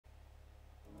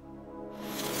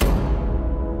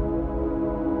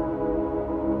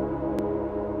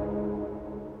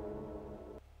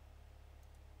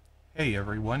Hey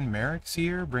everyone, Mherex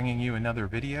here, bringing you another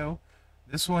video.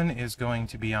 This one is going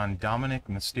to be on Dominik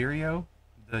Mysterio,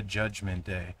 the Judgment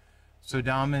Day. So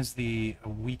Dom is the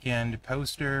weekend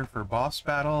poster for Boss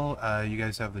Battle. You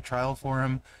guys have the trial for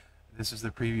him. This is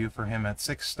the preview for him at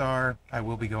 6-star. I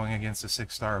will be going against a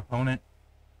 6-star opponent.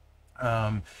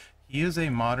 He is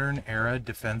a modern era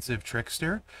defensive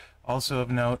trickster. Also of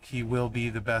note, he will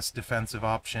be the best defensive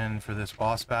option for this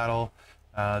boss battle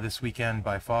this weekend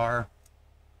by far.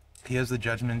 He has the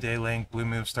Judgment Day link. Blue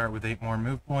moves start with 8 more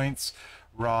move points.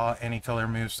 Raw, any color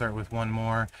moves start with 1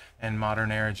 more. And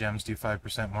Modern Era gems do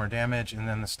 5% more damage. And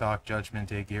then the stock Judgment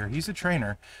Day gear. He's a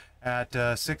trainer. At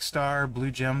 6-star, blue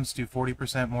gems do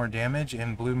 40% more damage.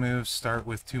 And blue moves start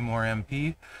with 2 more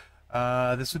MP.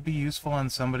 This would be useful on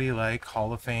somebody like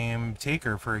Hall of Fame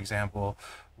Taker, for example,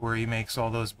 where he makes all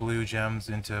those blue gems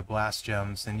into blast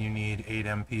gems. And you need 8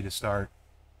 MP to start.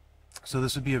 So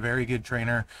this would be a very good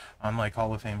trainer on like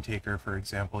Hall of Fame Taker, for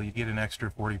example. You get an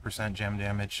extra 40% gem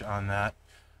damage on that.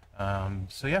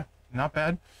 So yeah, not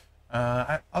bad.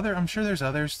 I'm sure there's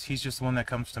others. He's just the one that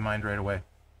comes to mind right away.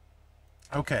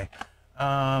 Okay,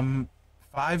 5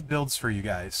 builds for you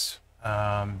guys.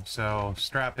 So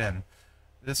strap in.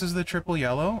 This is the triple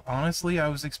yellow. Honestly, I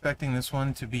was expecting this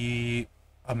one to be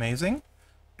amazing.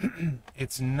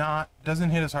 It's not, doesn't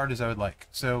hit as hard as I would like.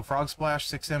 So Frog Splash,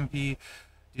 6 MP.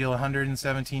 Deal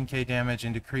 117k damage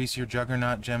and decrease your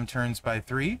Juggernaut gem turns by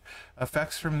 3.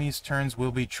 Effects from these turns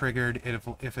will be triggered.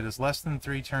 If it is less than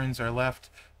 3 turns are left,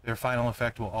 their final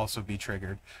effect will also be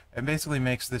triggered. It basically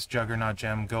makes this Juggernaut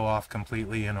gem go off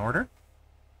completely in order.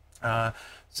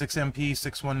 6 MP,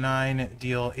 619,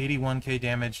 deal 81k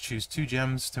damage, choose 2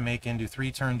 gems to make into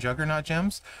 3-turn Juggernaut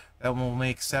gems. That will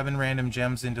make 7 random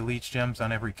gems into leech gems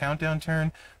on every countdown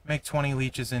turn. Make 20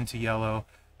 leeches into yellow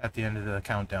at the end of the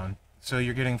countdown. So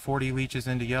you're getting 40 leeches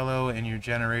into yellow, and you're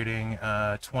generating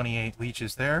 28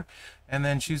 leeches there. And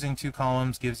then choosing 2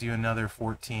 columns gives you another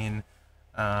 14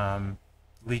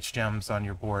 leech gems on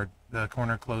your board. The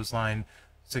corner clothesline,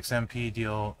 6 MP,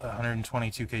 deal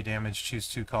 122k damage, choose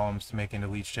 2 columns to make into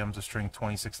leech gems of strength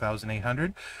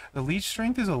 26,800. The leech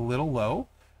strength is a little low,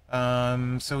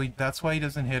 so that's why he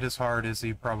doesn't hit as hard as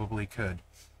he probably could.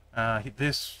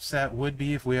 This set would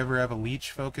be, if we ever have a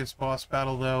leech-focused boss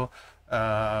battle, though,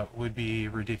 would be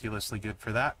ridiculously good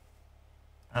for that.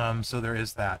 So there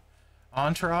is that.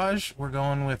 Entourage, we're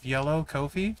going with yellow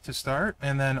Kofi to start,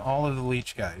 and then all of the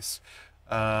leech guys.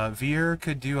 Veer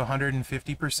could do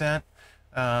 150%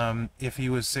 if he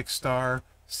was 6-star.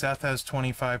 Seth has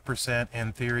 25%,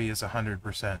 and Theory is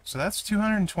 100%. So that's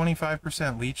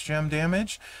 225% leech gem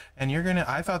damage, and you're gonna.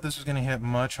 I thought this was gonna hit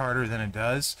much harder than it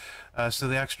does. So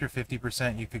the extra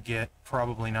 50% you could get,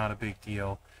 probably not a big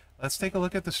deal. Let's take a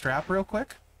look at the strap real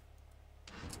quick.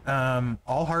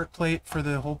 All heart plate for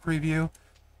the whole preview.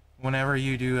 Whenever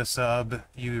you do a sub,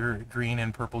 your green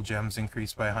and purple gems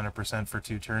increase by 100% for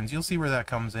 2 turns. You'll see where that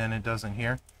comes in. It doesn't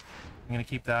here. I'm going to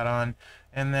keep that on.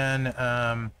 And then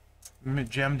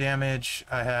gem damage,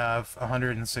 I have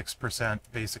 106%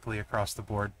 basically across the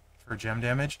board for gem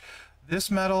damage. This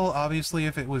metal, obviously,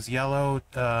 if it was yellow,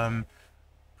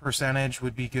 percentage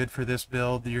would be good for this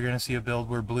build. You're going to see a build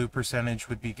where blue percentage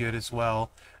would be good as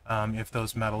well if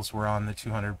those metals were on the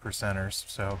 200%ers.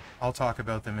 So I'll talk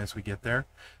about them as we get there.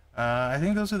 I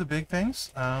think those are the big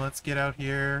things. Let's get out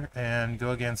here and go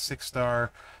against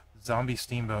 6-star Zombie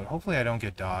Steamboat. Hopefully I don't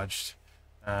get dodged,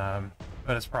 but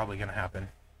it's probably going to happen.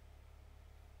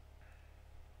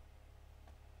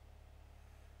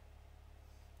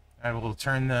 I will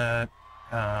turn the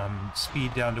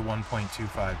speed down to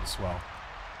 1.25 as well.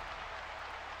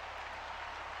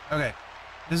 Okay,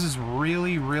 this is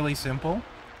really, really simple.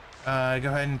 Go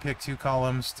ahead and pick 2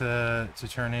 columns to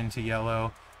turn into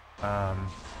yellow. I'm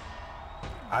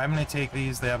going to take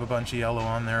these. They have a bunch of yellow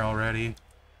on there already.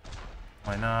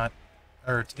 Why not?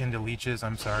 Or into leeches,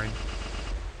 I'm sorry.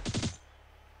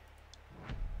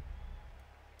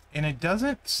 And it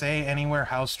doesn't say anywhere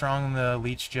how strong the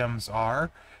leech gems are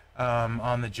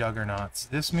on the Juggernauts.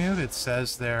 This move, it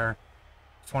says they're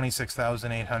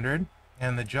 26,800.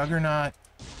 And the Juggernaut,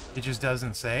 it just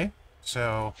doesn't say.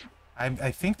 So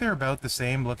I think they're about the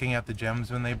same looking at the gems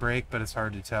when they break, but it's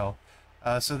hard to tell.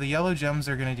 So the yellow gems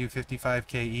are going to do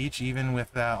 55k each, even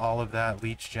with that all of that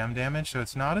leech gem damage. So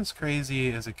it's not as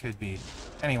crazy as it could be.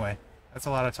 Anyway, that's a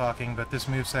lot of talking, but this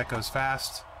moveset goes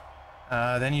fast.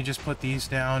 Then you just put these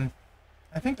down.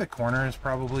 I think the corner is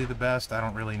probably the best. I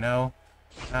don't really know.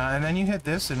 And then you hit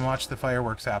this and watch the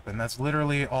fireworks happen. That's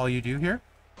literally all you do here.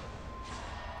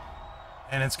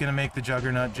 And it's going to make the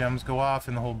Juggernaut gems go off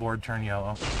and the whole board turn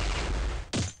yellow.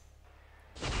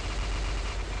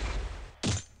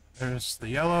 There's the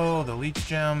yellow, the leech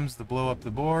gems, the blow up the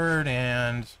board,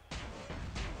 and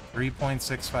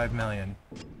 3.65 million.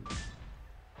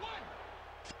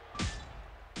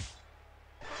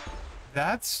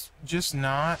 That's just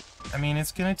not... I mean,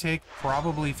 it's going to take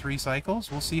probably 3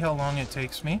 cycles. We'll see how long it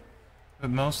takes me.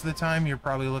 But most of the time, you're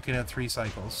probably looking at 3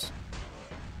 cycles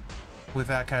with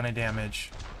that kind of damage.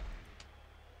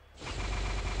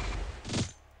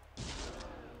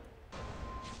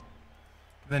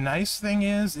 The nice thing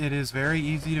is, it is very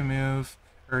easy to move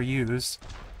or use,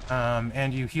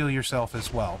 and you heal yourself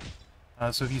as well.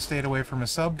 So if you stayed away from a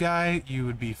sub guy, you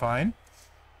would be fine.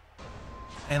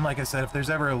 And like I said, if there's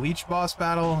ever a leech boss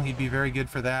battle, he'd be very good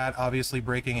for that. Obviously,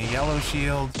 breaking a yellow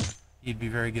shield, he'd be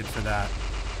very good for that.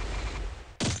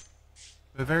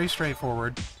 But very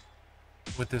straightforward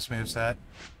with this moveset.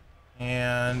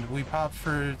 And we popped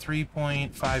for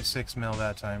 3.56 mil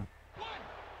that time.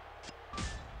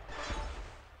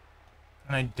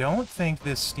 And I don't think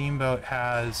this Steamboat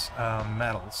has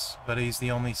medals, but he's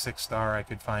the only 6-star I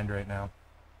could find right now.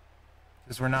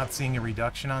 Because we're not seeing a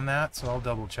reduction on that, so I'll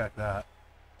double check that.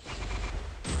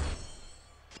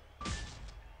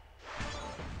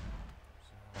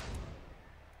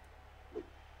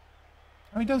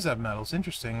 Oh, he does have medals.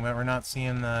 Interesting, but we're not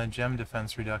seeing the gem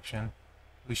defense reduction.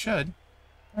 We should.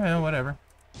 Oh, whatever.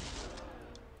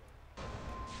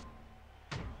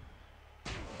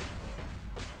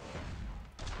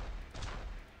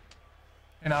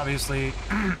 And obviously,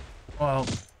 well,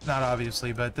 not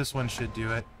obviously, but this one should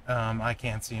do it. I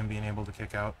can't see him being able to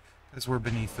kick out, because we're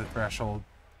beneath the threshold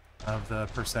of the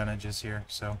percentages here,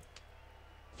 so.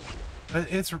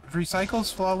 But it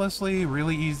recycles flawlessly,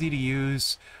 really easy to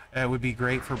use. It would be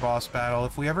great for boss battle.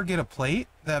 If we ever get a plate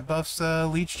that buffs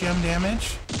leech gem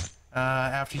damage,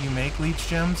 after you make leech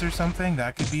gems or something,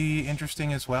 that could be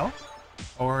interesting as well.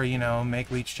 Or, you know,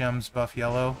 make leech gems buff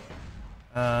yellow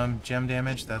gem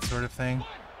damage, that sort of thing.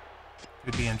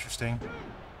 Could be interesting.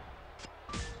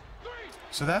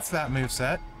 So that's that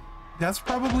moveset. That's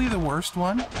probably the worst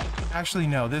one. Actually,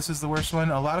 no, this is the worst one.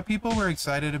 A lot of people were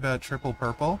excited about triple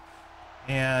purple,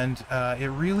 and it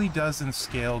really doesn't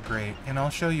scale great. And I'll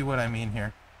show you what I mean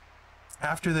here.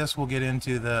 After this, we'll get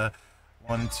into the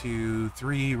 1, 2,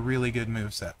 3 really good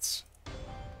movesets.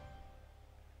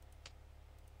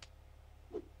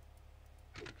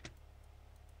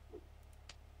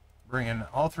 Bringing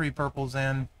all 3 purples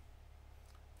in.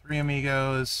 3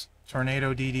 amigos,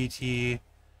 Tornado DDT,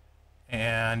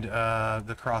 and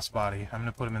the crossbody. I'm going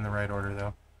to put them in the right order,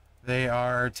 though. They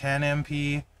are 10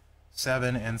 MP,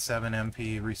 7, and 7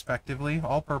 MP, respectively.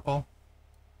 All purple.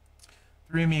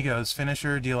 3 amigos.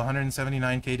 Finisher, deal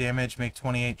 179k damage, make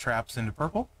 28 traps into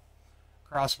purple.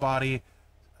 Crossbody,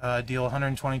 deal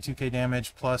 122k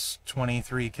damage plus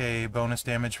 23k bonus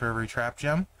damage for every trap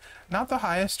gem. Not the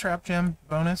highest trap gem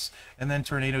bonus. And then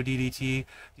Tornado DDT,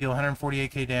 deal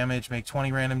 148k damage, make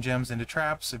 20 random gems into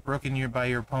traps. If broken by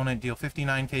your opponent, deal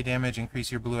 59k damage,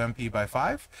 increase your blue MP by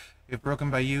 5. If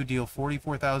broken by you, deal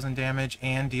 44,000 damage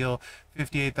and deal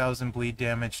 58,000 bleed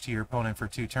damage to your opponent for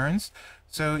 2 turns.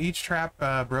 So each trap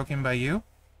broken by you,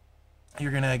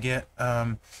 you're going to get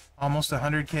almost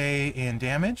 100k in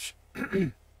damage.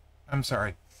 I'm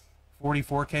sorry,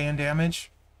 44k in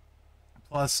damage,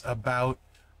 plus about,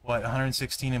 what,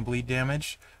 116 in bleed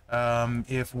damage.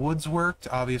 If Woods worked,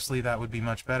 obviously that would be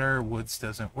much better. Woods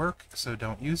doesn't work, so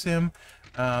don't use him.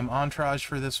 Entourage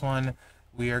for this one,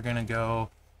 we are going to go...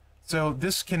 So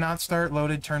this cannot start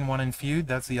loaded turn 1 in feud.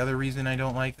 That's the other reason I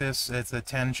don't like this. It's a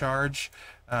 10 charge.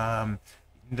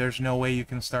 There's no way you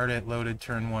can start it loaded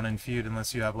turn 1 in feud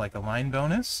unless you have like a line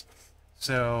bonus.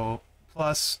 So...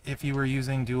 Plus, if you were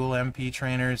using dual MP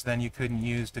trainers, then you couldn't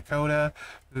use Dakota,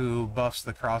 who buffs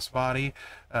the crossbody.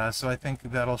 So I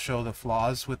think that'll show the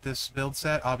flaws with this build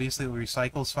set. Obviously, it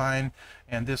recycles fine,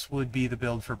 and this would be the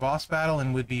build for boss battle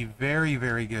and would be very,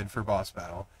 very good for boss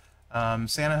battle.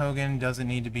 Santa Hogan doesn't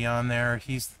need to be on there.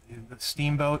 He's the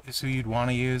Steamboat is who you'd want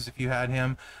to use if you had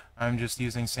him. I'm just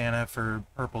using Santa for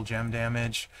purple gem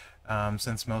damage,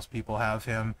 since most people have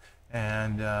him,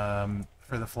 and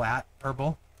for the flat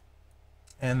purple.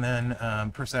 And then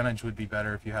percentage would be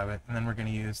better if you have it. And then we're going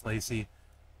to use Lacey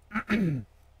as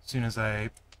soon as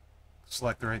I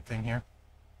select the right thing here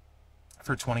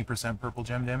for 20% purple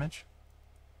gem damage.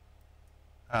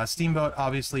 Steamboat,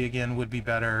 obviously, again, would be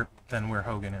better than where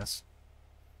Hogan is.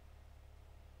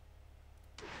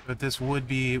 But this would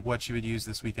be what you would use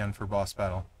this weekend for boss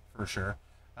battle, for sure.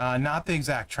 Not the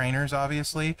exact trainers,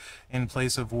 obviously. In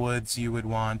place of Woods, you would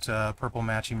want Purple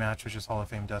Matchy Match, which is Hall of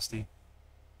Fame Dusty.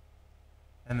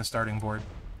 And the starting board.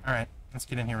 Alright, let's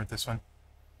get in here with this one.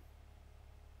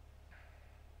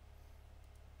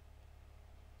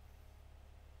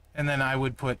 And then I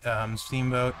would put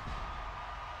Steamboat,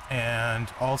 and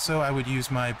also I would use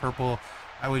my purple,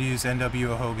 I would use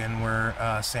NWO Hogan where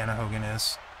Santa Hogan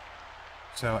is.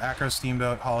 So Acro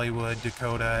Steamboat, Hollywood,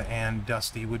 Dakota, and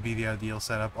Dusty would be the ideal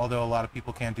setup, although a lot of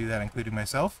people can't do that, including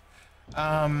myself.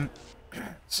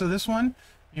 So this one,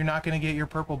 you're not going to get your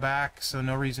purple back, so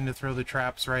no reason to throw the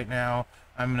traps right now.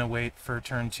 I'm going to wait for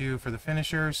turn 2 for the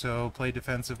finisher, so play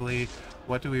defensively.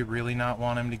 What do we really not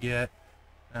want him to get?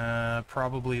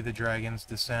 Probably the Dragon's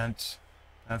Descent.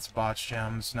 That's botch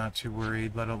gems, not too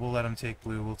worried. We'll let him take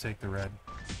blue, we'll take the red.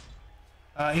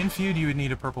 In feud, you would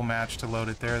need a purple match to load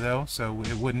it there, though, so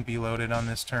it wouldn't be loaded on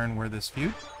this turn where this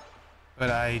feud.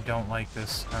 But I don't like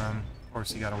this. Of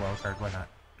course, he got a wild card, why not?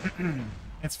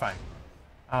 It's fine.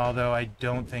 Although I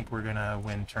don't think we're gonna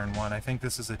win turn 1. I think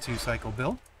this is a 2-cycle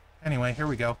build. Anyway, here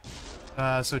we go.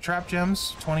 So trap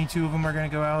gems, 22 of them are gonna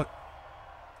go out.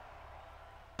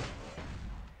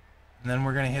 And then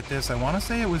we're gonna hit this. I want to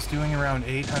say it was doing around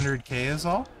 800k is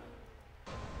all.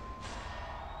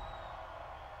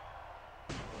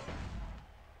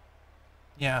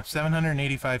 Yeah,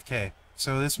 785k.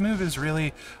 So this move is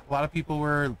really, a lot of people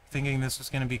were thinking this was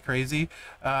going to be crazy.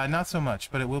 Not so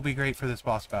much, but it will be great for this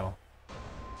boss battle.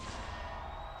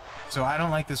 So I don't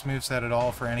like this moveset at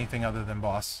all for anything other than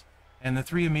boss. And the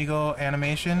 3 Amigo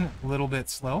animation, a little bit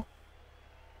slow.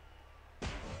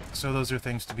 So those are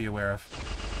things to be aware of.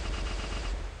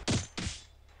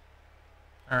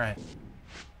 Alright.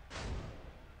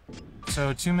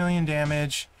 So 2 million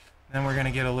damage, then we're going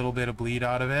to get a little bit of bleed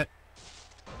out of it.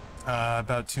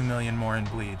 About 2 million more in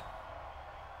bleed.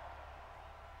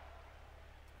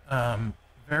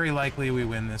 Very likely we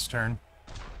win this turn.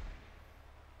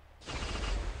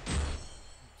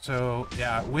 So,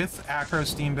 yeah, with Acro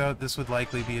Steamboat, this would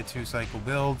likely be a 2-cycle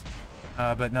build,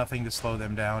 but nothing to slow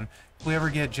them down. If we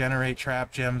ever get Generate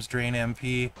Trap Gems, Drain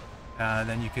MP,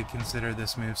 then you could consider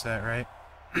this moveset, right?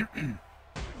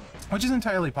 Which is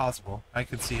entirely possible. I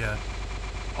could see a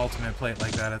ultimate plate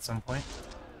like that at some point.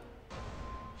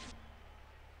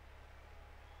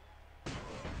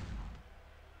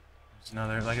 There's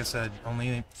another, like I said,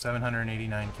 only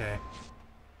 789k.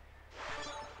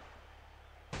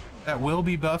 That will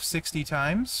be buffed 60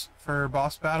 times for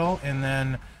boss battle, and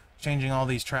then changing all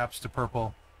these traps to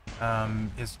purple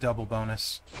is double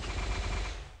bonus.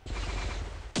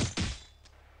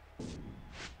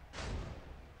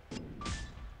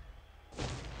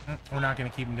 We're not going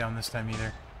to keep him down this time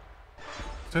either.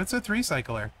 So it's a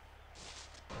 3-cycler.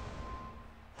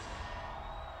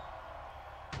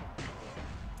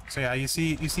 So yeah, you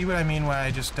see what I mean why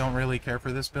I just don't really care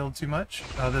for this build too much,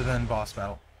 other than boss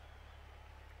battle.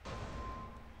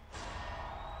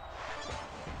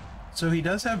 So he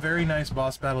does have very nice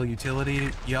boss battle utility.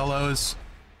 Yellows,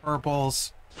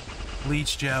 purples,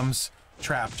 leech gems,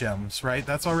 trap gems, right?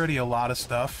 That's already a lot of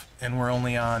stuff, and we're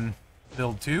only on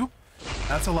build 2.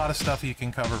 That's a lot of stuff you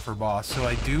can cover for boss, so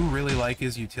I do really like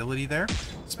his utility there,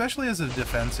 especially as a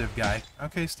defensive guy.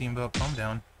 Okay, Steamboat, calm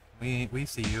down. We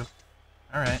see you.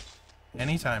 Alright.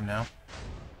 Anytime now.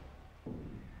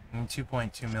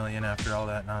 2.2 million after all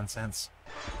that nonsense.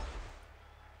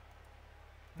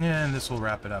 And this will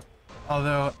wrap it up.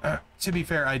 Although, to be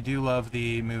fair, I do love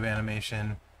the move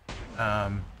animation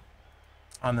on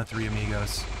the 3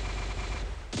 Amigos.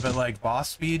 But, like, boss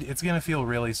speed, it's gonna feel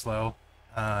really slow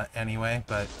anyway,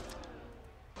 but...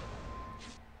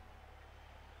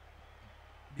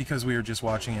 because we were just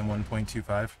watching in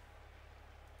 1.25.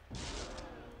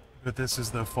 But this is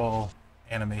the full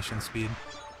animation speed.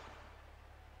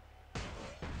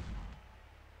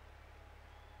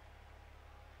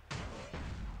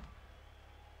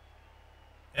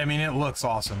 I mean, it looks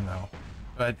awesome, though.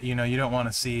 But, you know, you don't want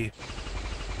to see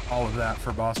all of that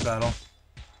for boss battle.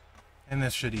 And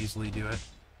this should easily do it.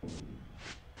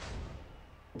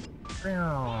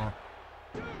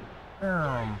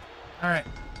 Alright.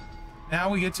 Now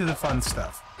we get to the fun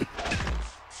stuff.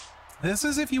 This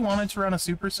is if you wanted to run a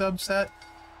super subset.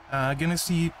 Gonna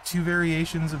see 2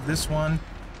 variations of this one.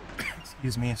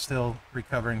 Excuse me, still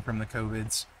recovering from the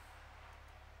COVIDs.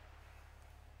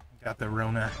 Got the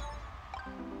Rona.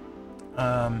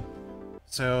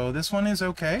 So this one is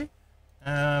okay.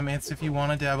 It's if you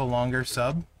wanted to have a longer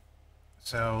sub.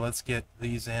 So let's get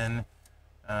these in.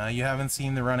 You haven't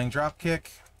seen the running drop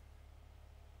kick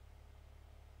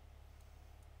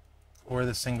or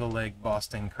the single leg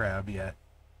Boston Crab yet.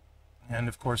 And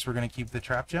of course we're going to keep the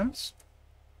trap gems.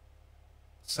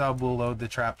 Sub will load the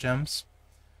trap gems.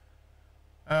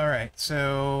 Alright,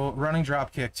 so running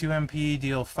drop kick, 2 MP,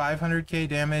 deal 500k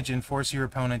damage and force your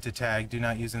opponent to tag. Do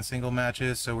not use in single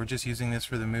matches, so we're just using this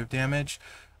for the move damage.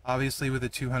 Obviously with a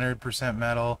 200%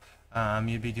 metal,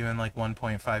 You'd be doing like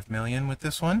 1.5 million with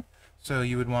this one. So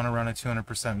you would want to run a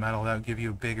 200% metal. That would give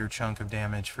you a bigger chunk of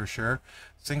damage for sure.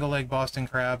 Single leg Boston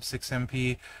Crab, 6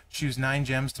 MP. Choose 9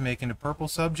 gems to make into purple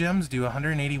sub gems. Do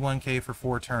 181k for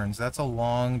 4 turns. That's a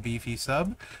long, beefy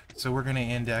sub. So we're going to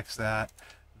index that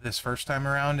this first time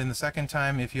around. And the second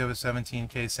time, if you have a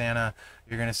 17k Santa,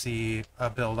 you're going to see a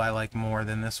build I like more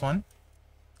than this one.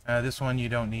 This one you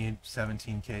don't need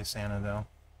 17k Santa though.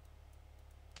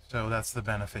 So that's the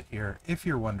benefit here, if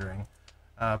you're wondering.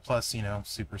 Plus, you know,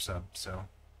 super sub, so.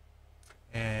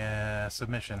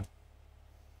 Submission.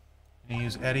 I'm gonna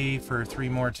use Eddie for 3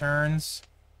 more turns.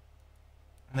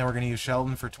 And then we're gonna use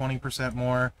Shelton for 20%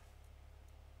 more.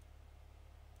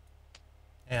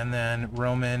 And then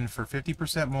Roman for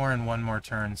 50% more and 1 more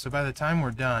turn. So by the time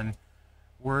we're done,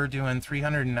 we're doing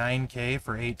 309k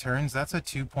for 8 turns. That's a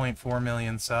 2.4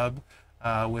 million sub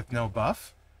with no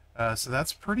buff. So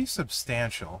that's pretty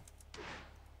substantial.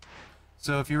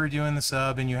 So if you were doing the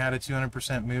sub and you had a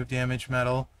 200% move damage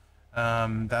medal,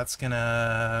 that's going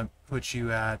to put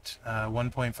you at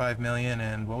 1.5 million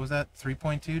and what was that?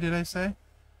 3.2 did I say?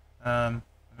 Let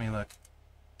me look.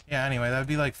 Yeah, anyway, that would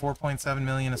be like 4.7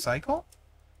 million a cycle.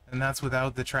 And that's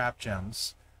without the trap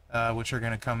gems, which are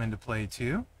going to come into play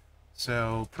too.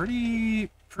 So pretty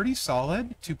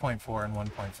solid. 2.4 and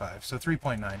 1.5. So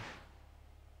 3.9.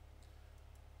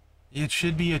 It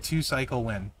should be a 2-cycle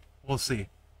win. We'll see.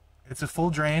 It's a full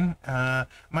drain.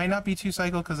 Might not be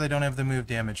 2-cycle because I don't have the move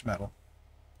damage medal.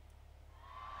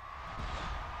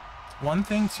 One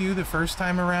thing too, the first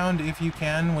time around, if you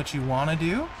can, what you want to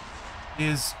do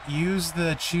is use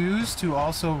the choose to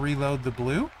also reload the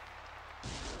blue.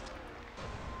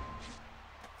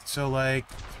 So like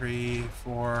 3,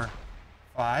 4,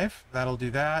 5. That'll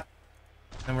do that.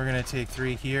 Then we're going to take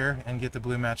 3 here and get the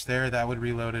blue match there. That would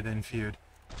reload it in feud.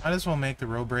 Might as well make the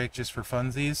row break just for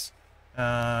funsies.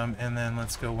 And then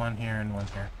let's go 1 here and 1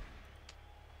 here.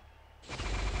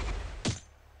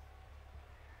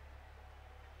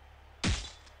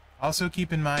 Also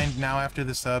keep in mind, now after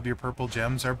the sub, your purple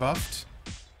gems are buffed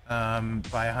by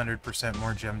 100%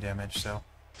 more gem damage. So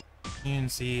you can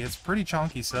see it's pretty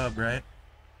chonky sub, right?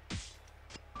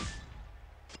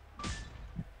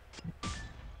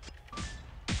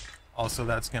 Also,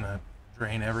 that's gonna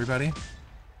drain everybody.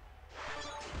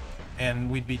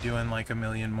 And we'd be doing like 1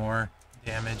 million more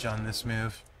damage on this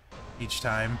move each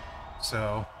time.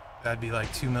 So that'd be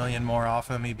like 2 million more off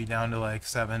him. He'd be down to like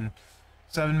 7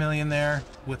 million there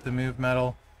with the move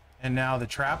metal. And now the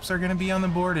traps are going to be on the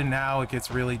board, and now it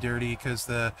gets really dirty because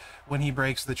when he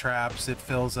breaks the traps, it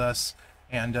fills us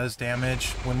and does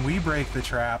damage. When we break the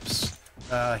traps,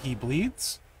 he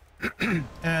bleeds.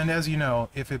 And as you know,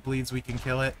 if it bleeds, we can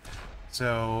kill it.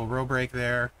 So row break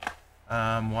there.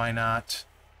 Why not?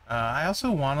 I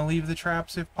also want to leave the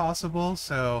traps if possible,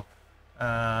 so,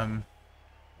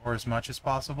 or as much as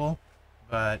possible,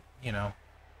 but, you know,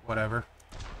 whatever.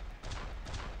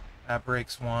 That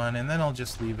breaks 1, and then I'll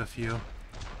just leave a few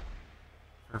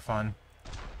for fun.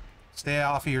 Stay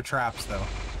off of your traps, though,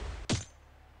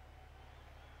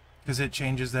 because it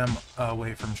changes them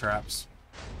away from traps.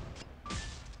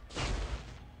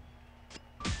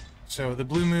 So the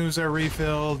blue moves are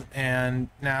refilled, and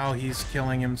now he's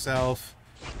killing himself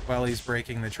while he's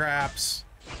breaking the traps,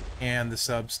 and the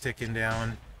sub's ticking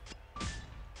down.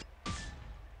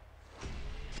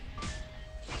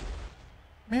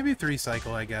 Maybe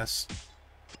 3-cycle, I guess.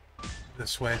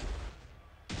 This way.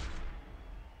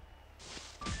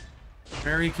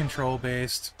 Very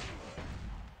control-based.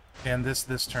 And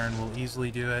this turn will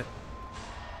easily do it.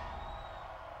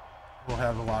 We'll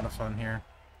have a lot of fun here.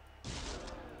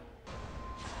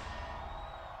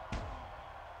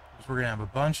 We're gonna have a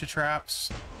bunch of traps.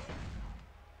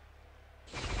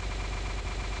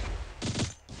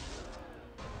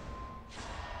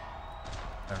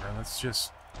 Whatever, let's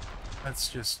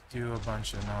just do a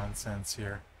bunch of nonsense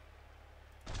here.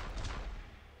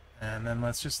 And then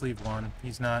let's just leave 1.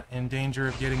 He's not in danger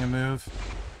of getting a move.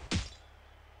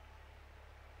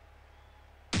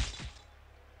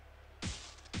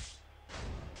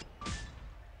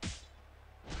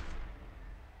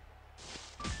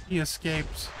 He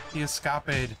escaped. He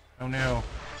escaped. Oh no.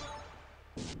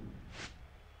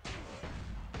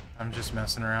 I'm just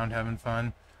messing around, having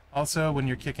fun. Also, when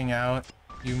you're kicking out,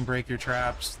 you can break your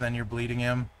traps, then you're bleeding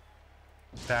him.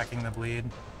 Stacking the bleed.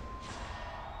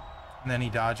 And then he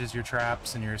dodges your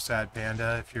traps, and you're a sad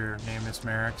panda if your name is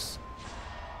Mherex.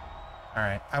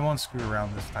 Alright, I won't screw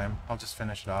around this time. I'll just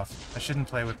finish it off. I shouldn't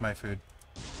play with my food.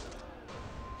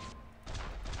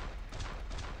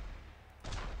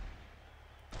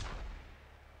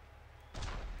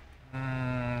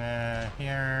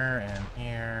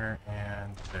 Here,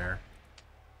 and there.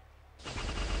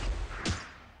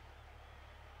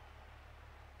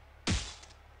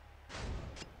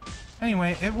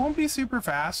 Anyway, it won't be super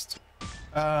fast,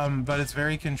 but it's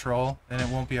very control, and it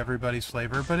won't be everybody's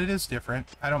flavor, but it is different.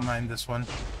 I don't mind this one.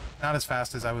 Not as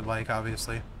fast as I would like,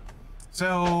 obviously.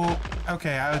 So,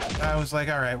 okay, I was like,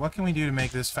 alright, what can we do to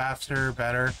make this faster,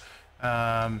 better,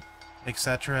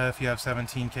 etc. if you have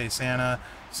 17K Santa.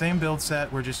 Same build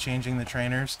set, we're just changing the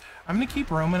trainers. I'm going to keep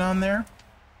Roman on there,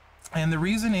 and the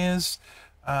reason is,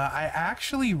 I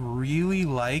actually really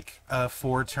like a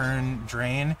 4-turn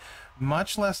drain.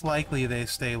 Much less likely they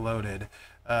stay loaded.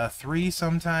 3,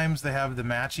 sometimes they have the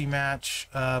matchy-match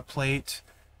plate,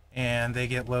 and they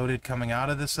get loaded coming out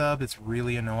of the sub. It's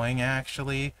really annoying,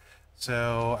 actually.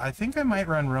 So I think I might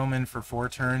run Roman for 4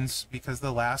 turns, because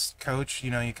the last coach, you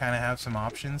know, you kind of have some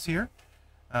options here.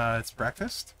 It's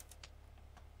breakfast.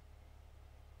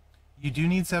 You do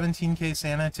need 17K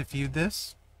Santa to feud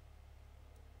this.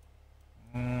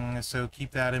 So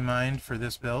keep that in mind for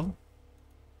this build.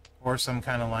 Or some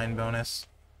kind of line bonus.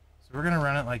 So we're going to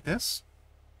run it like this.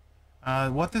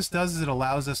 What this does is it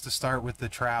allows us to start with the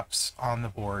traps on the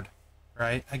board.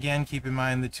 Right? Again, keep in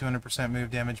mind the 200% move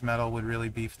damage metal would really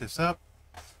beef this up.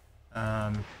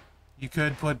 You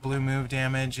could put blue move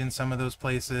damage in some of those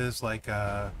places, like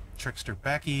Trickster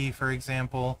Becky, for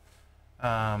example.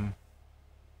 But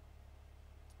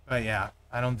yeah,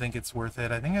 I don't think it's worth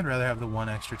it. I think I'd rather have the 1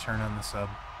 extra turn on the sub.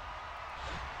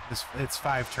 It's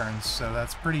 5 turns, so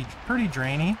that's pretty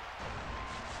drainy.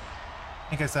 I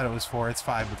think I said it was 4. It's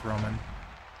 5 with Roman.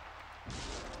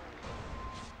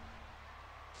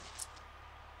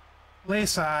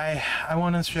 Laysai, I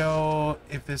want to show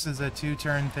if this is a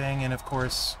 2-turn thing, and of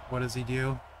course, what does he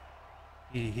do?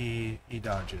 He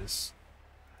dodges.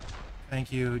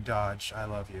 Thank you, dodge. I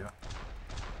love you.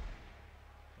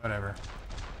 Whatever.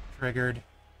 Triggered.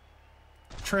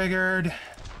 Triggered!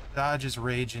 Dodge is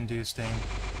rage-inducing.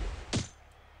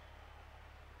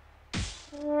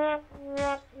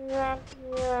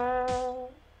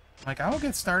 Like, I will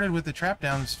get started with the trap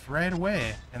downs right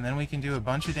away, and then we can do a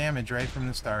bunch of damage right from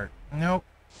the start. Nope.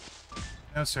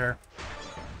 No, sir.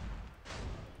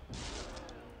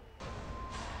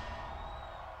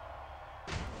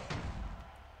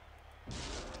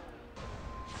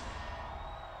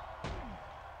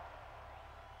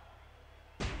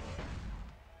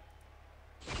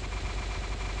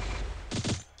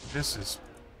 This is...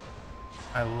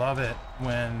 I love it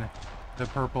when the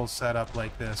purple's set up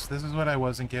like this. This is what I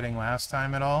wasn't getting last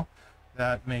time at all.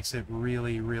 That makes it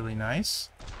really, really nice.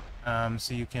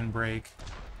 So you can break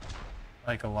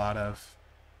like a lot of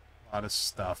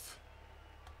stuff.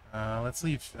 Let's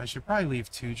leave. I should probably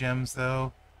leave 2 gems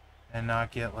though, and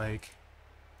not get like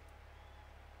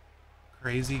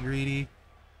crazy greedy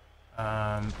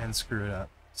and screw it up.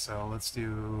 So let's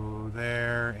do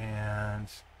there, and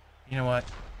you know what?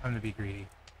 I'm gonna be greedy.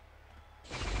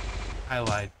 I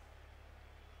lied.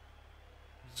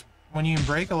 When you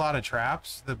break a lot of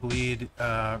traps, the bleed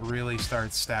really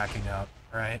starts stacking up,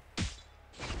 right?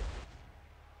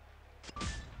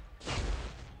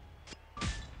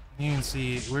 You can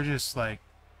see we're just like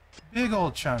big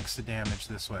old chunks of damage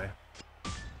this way.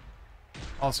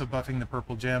 Also buffing the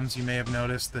purple gems. You may have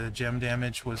noticed the gem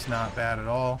damage was not bad at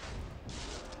all.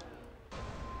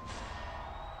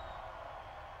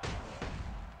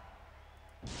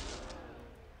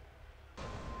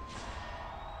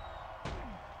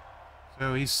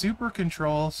 So he's super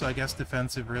control, so I guess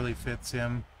defensive really fits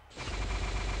him.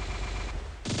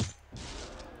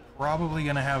 Probably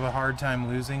gonna have a hard time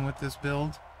losing with this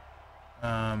build.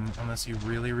 Unless you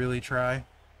really, really try.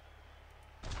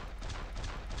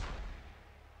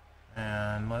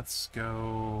 And let's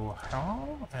go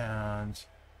how and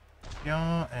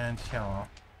yeah and yeah.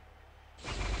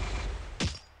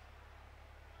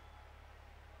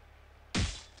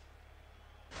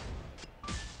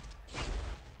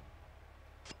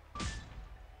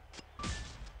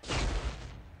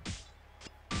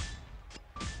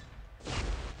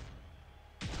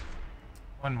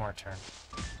 One more turn.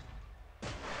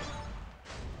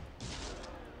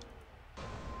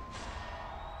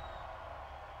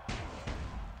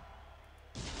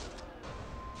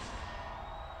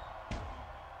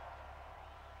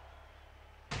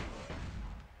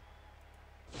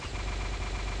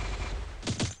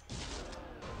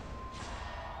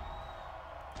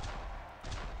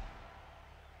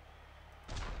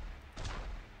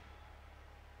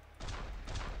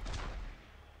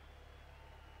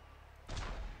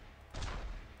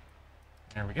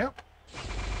 There we go.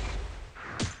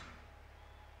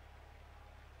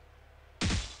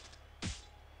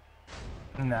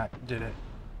 And that did it.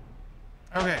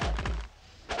 Okay.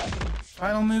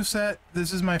 Final moveset.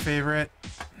 This is my favorite.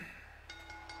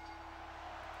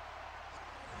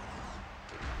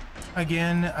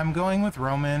 Again, I'm going with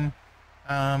Roman.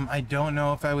 I don't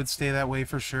know if I would stay that way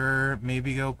for sure.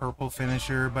 Maybe go purple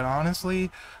finisher, but honestly,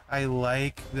 I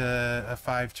like a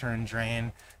 5-turn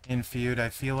drain in feud. I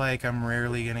feel like I'm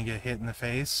rarely going to get hit in the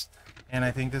face, and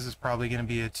I think this is probably going to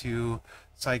be a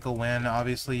 2-cycle win.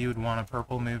 Obviously, you would want a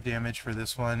purple move damage for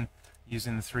this one,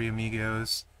 using the 3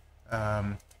 amigos.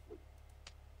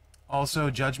 Also,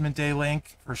 Judgment Day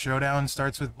link for Showdown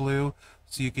starts with blue,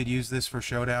 so you could use this for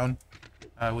Showdown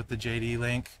with the JD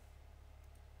link.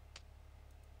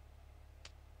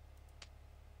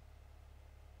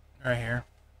 Right here.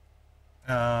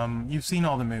 You've seen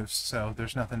all the moves, so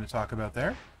there's nothing to talk about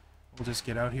there. We'll just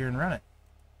get out here and run it.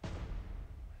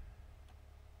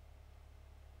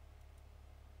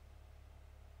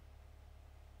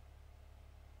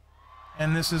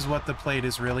 And this is what the plate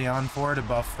is really on for, to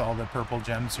buff all the purple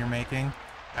gems you're making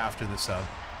after the sub.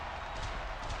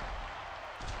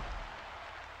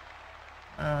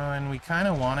 And we kind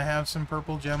of want to have some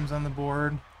purple gems on the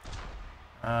board,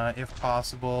 if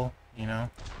possible, you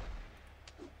know.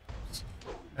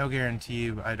 No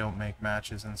guarantee I don't make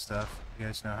matches and stuff. You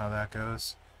guys know how that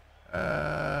goes.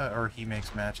 Or he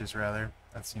makes matches, rather.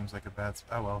 That seems like a bad...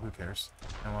 Oh, well, who cares?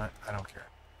 You know what? I don't care.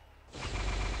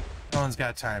 No one's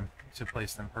got time to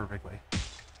place them perfectly.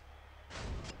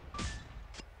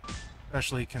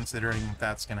 Especially considering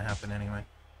that's going to happen anyway.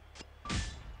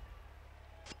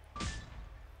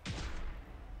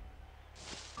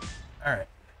 Alright.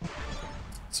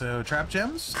 So, trap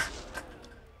gems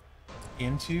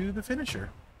into the finisher.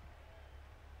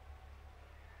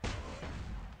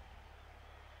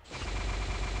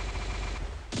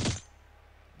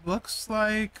 Looks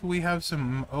like we have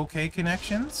some okay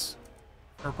connections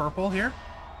for purple here.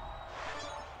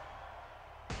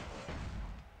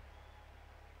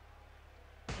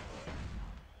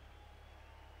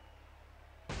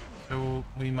 So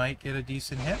we might get a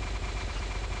decent hit.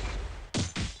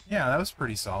 Yeah, that was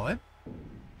pretty solid.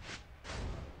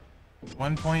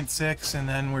 1.6, and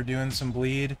then we're doing some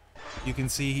bleed. You can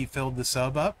see he filled the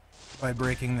sub up by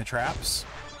breaking the traps.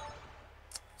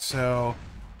 So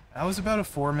that was about a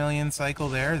 4 million cycle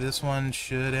there. This one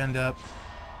should end up...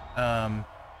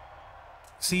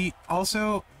 See,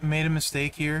 also made a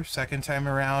mistake here, second time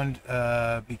around,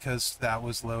 because that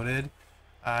was loaded.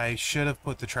 I should have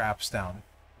put the traps down,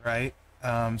 right? So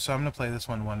I'm going to play this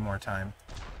one more time.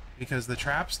 Because the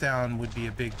traps down would be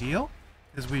a big deal,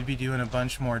 because we'd be doing a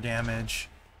bunch more damage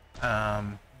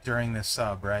during this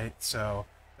sub, right? So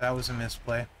that was a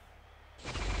misplay.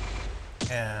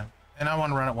 And I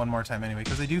want to run it one more time anyway,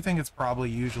 because I do think it's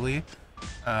probably usually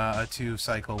a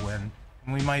 2-cycle win.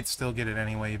 And we might still get it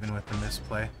anyway, even with the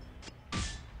misplay.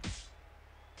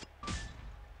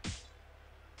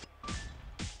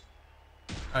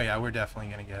 Oh yeah, we're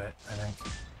definitely going to get it, I think.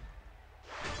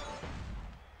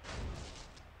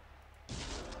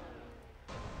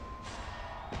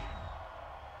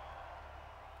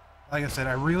 Like I said,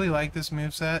 I really like this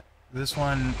moveset. This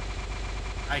one,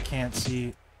 I can't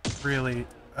see, really,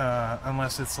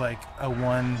 unless it's like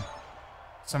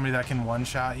somebody that can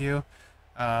one-shot you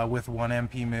with 1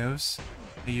 MP moves.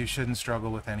 You shouldn't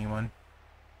struggle with anyone.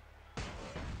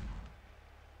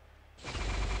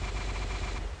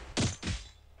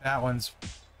 That one's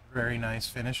very nice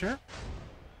finisher.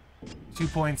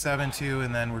 2.72,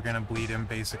 and then we're going to bleed him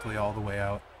basically all the way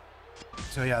out.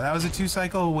 So yeah, that was a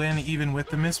 2-cycle win even with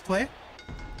the misplay.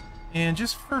 And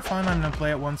just for fun, I'm going to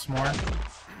play it once more.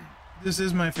 This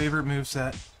is my favorite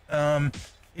moveset.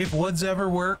 If Woods ever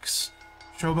works,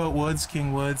 Showboat Woods,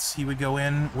 King Woods, he would go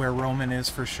in where Roman is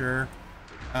for sure.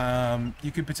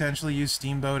 You could potentially use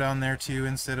Steamboat on there too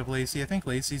instead of Lacey. I think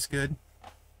Lacey's good.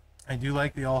 I do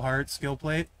like the All Heart skill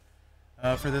plate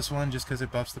for this one, just because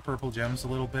it buffs the purple gems a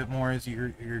little bit more as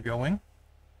you're going.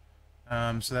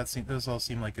 So those all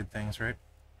seem like good things, right?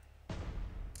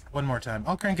 One more time.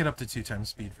 I'll crank it up to 2 times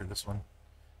speed for this one.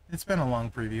 It's been a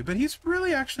long preview, but he's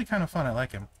really actually kind of fun. I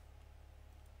like him.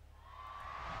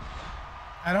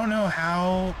 I don't know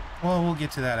how... Well, we'll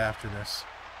get to that after this.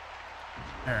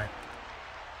 Alright.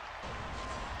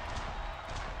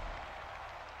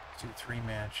 Do 3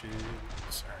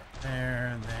 matches.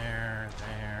 Alright, there.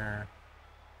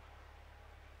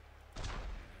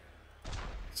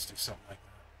 Let's do something like that.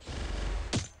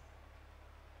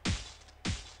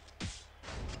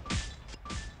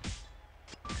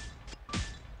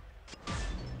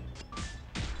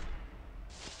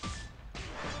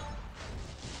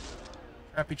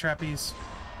 Trappies.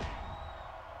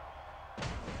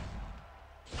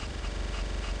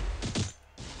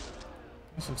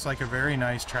 This looks like a very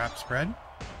nice trap spread.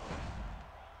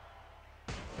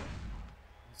 Let's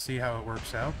see how it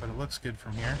works out, but it looks good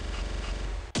from here.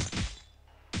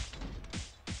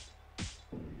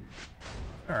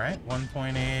 Alright,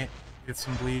 1.8. Get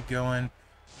some bleed going.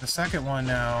 The second one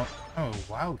now... Oh,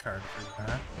 wild card for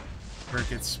that. Where it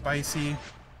gets spicy.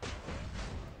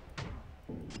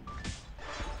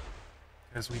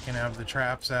 Because we can have the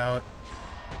traps out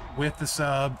with the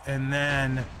sub, and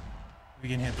then we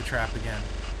can hit the trap again.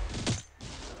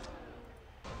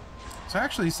 So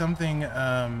actually something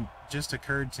just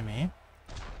occurred to me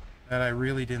that I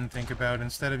really didn't think about.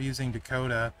 Instead of using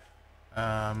Dakota,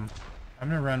 I'm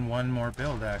going to run one more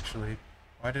build, actually.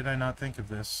 Why did I not think of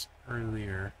this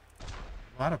earlier?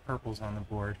 A lot of purples on the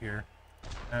board here.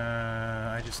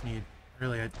 I just need...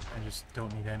 Really, I just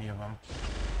don't need any of them.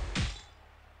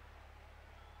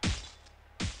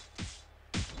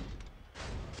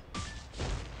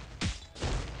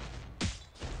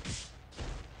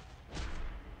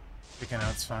 Picking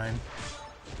out's fine.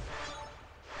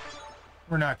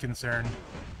 We're not concerned.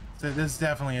 So this is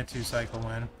definitely a 2-cycle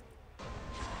win.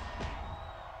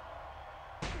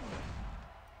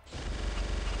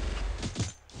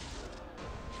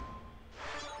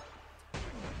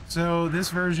 So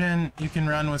this version you can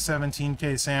run with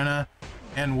 17k Santa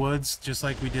and Woods, just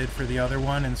like we did for the other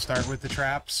one, and start with the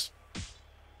traps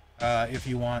if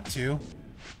you want to.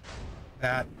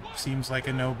 That seems like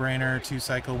a no-brainer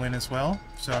 2-cycle win as well,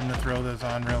 so I'm going to throw those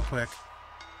on real quick.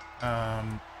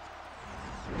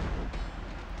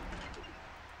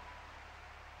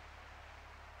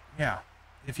 Yeah,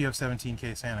 if you have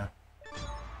 17k Santa.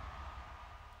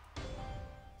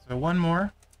 So one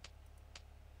more.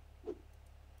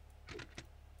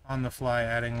 On the fly,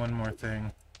 adding one more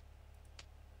thing.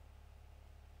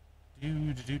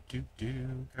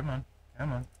 Come on,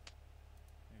 come on.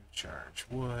 New charge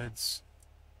Woods.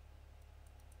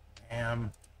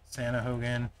 Bam. Santa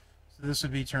Hogan. So this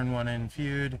would be turn 1 in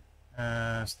feud.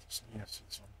 Yes, this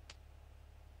one.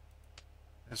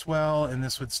 As well, and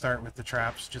this would start with the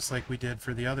traps, just like we did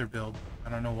for the other build. I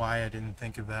don't know why I didn't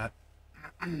think of that.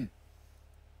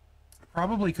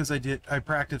 Probably because I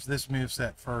practiced this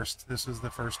moveset first. This was the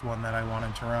first one that I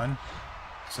wanted to run.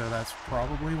 So that's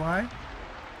probably why.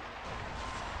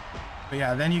 But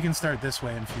yeah, then you can start this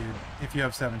way in feud if you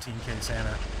have 17k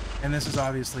Santa. And this is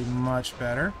obviously much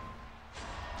better.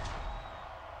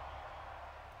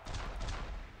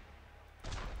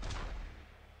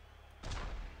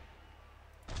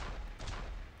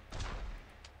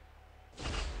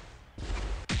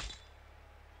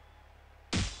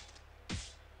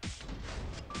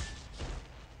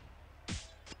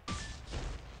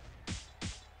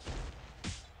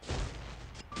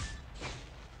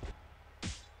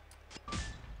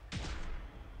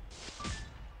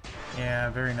 Yeah,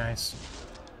 very nice.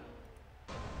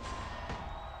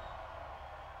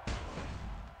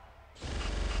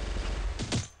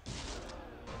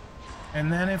 And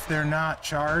then if they're not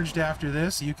charged after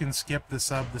this, you can skip the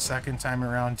sub the second time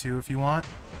around too if you want.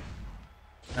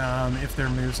 If their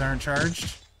moves aren't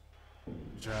charged.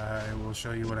 Which I will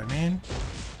show you what I mean.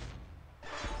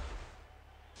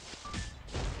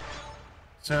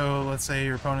 So let's say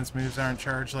your opponent's moves aren't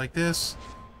charged like this.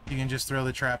 You can just throw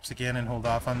the traps again and hold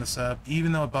off on the sub,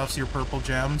 even though it buffs your purple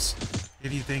gems,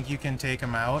 if you think you can take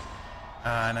them out.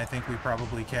 And I think we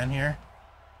probably can here.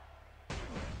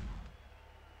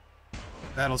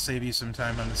 That'll save you some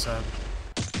time on the sub.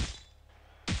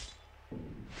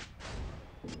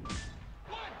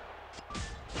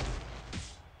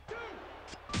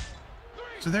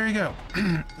 So there you go.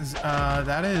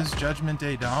 That is Judgment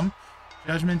Day Dom.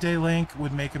 Judgment Day Link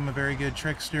would make him a very good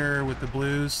trickster with the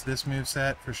blues, this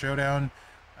moveset for Showdown.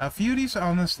 Feudy's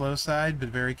on the slow side, but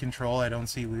very control. I don't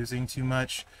see losing too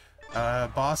much.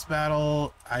 Boss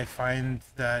Battle, I find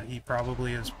that he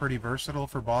probably is pretty versatile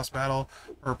for Boss Battle.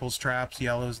 Purple's traps,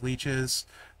 yellow's leeches,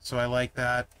 so I like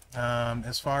that.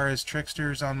 As far as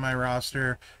tricksters on my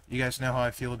roster, you guys know how I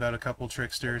feel about a couple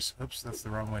tricksters. Oops, that's the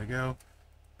wrong way to go.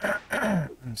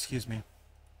 Excuse me.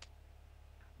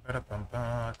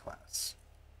 Class.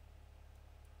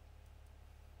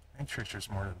 I think trickster's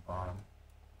more to the bottom.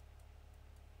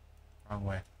 Wrong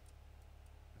way.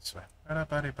 This way. And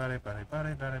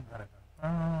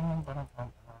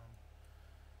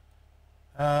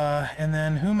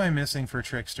then who am I missing for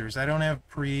tricksters? I don't have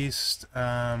priest.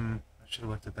 I should have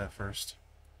looked at that first.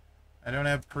 I don't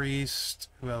have priest.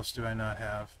 Who else do I not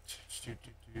have?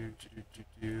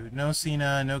 No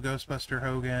Cena, no Ghostbuster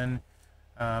Hogan.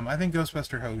 I think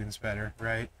Ghostbuster Hogan's better,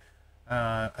 right?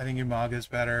 I think Umaga's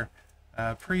better.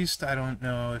 Priest, I don't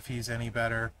know if he's any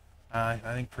better. I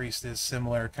think Priest is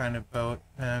similar kind of boat.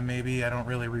 Maybe, I don't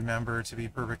really remember, to be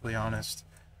perfectly honest.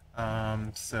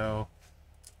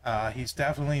 He's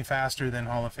definitely faster than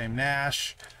Hall of Fame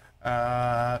Nash.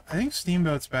 I think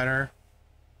Steamboat's better.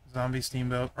 Zombie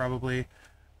Steamboat, probably.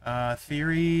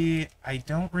 Theory, I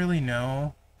don't really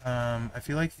know. I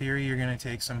feel like Theory you're going to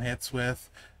take some hits with.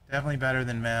 Definitely better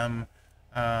than Mem.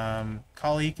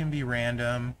 Kali can be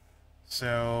random.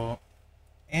 So,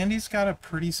 Andy's got a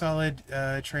pretty solid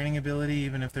training ability,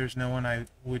 even if there's no one I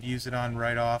would use it on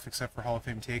right off, except for Hall of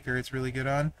Fame Taker it's really good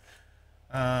on.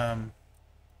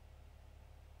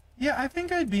 Yeah, I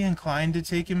think I'd be inclined to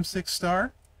take him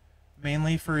 6-star,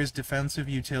 mainly for his defensive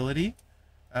utility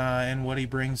and what he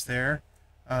brings there.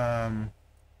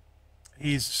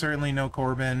 He's certainly no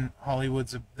Corbin.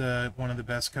 Hollywood's one of the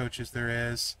best coaches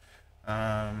there is.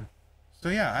 So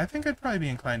yeah, I think I'd probably be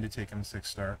inclined to take him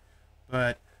 6-star.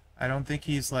 But I don't think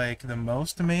he's like the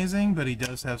most amazing, but he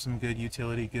does have some good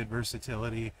utility, good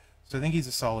versatility. So I think he's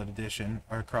a solid addition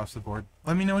across the board.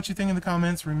 Let me know what you think in the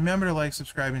comments. Remember to like,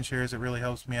 subscribe, and share as it really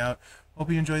helps me out.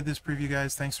 Hope you enjoyed this preview,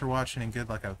 guys. Thanks for watching, and good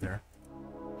luck out there.